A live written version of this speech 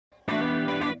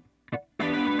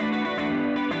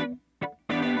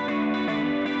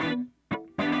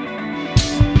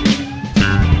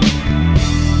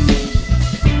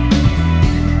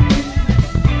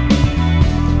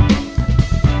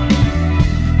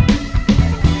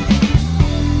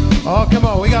Oh, come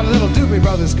on, we got a little Doobie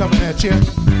Brothers coming at you.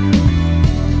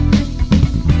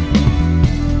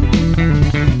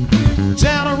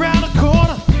 Down around the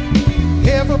corner,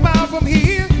 half a mile from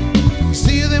here,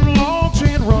 see them long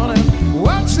train running,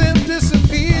 watch them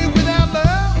disappear without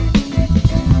love.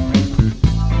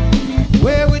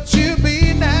 Where would you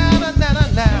be now, now, now,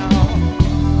 now?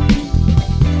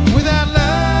 Without love.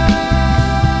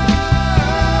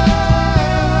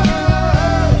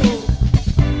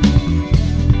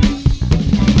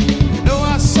 You know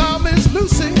I saw Miss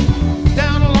Lucy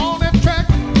down along that track,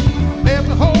 left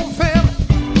the whole family,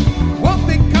 won't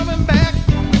be coming back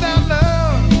without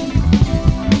love.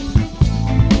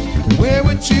 Where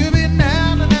would you be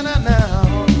now, now, now, now,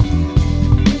 now?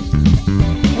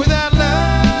 Without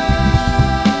love.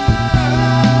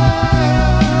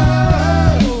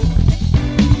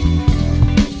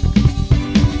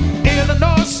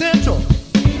 Illinois Central,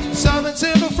 Southern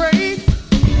Central Freight,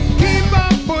 keep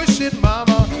on pushing,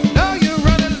 mama. Now you're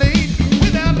running late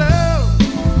without love.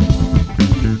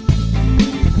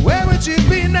 Where would you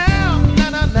be now, now,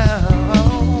 now,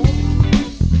 now?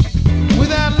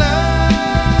 Without love.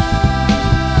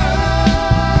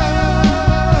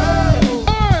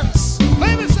 Arms,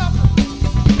 play me something.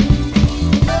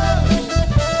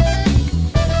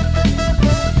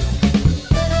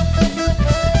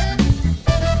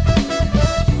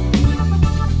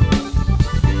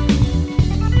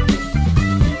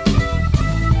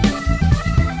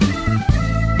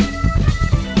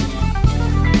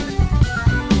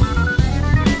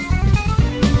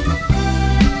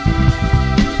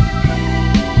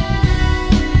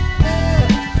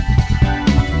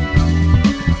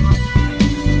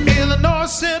 Illinois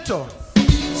Central,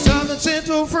 Southern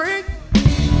Central Freight,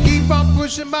 keep on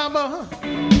pushing, mama.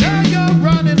 Now you're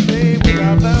running late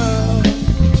without love.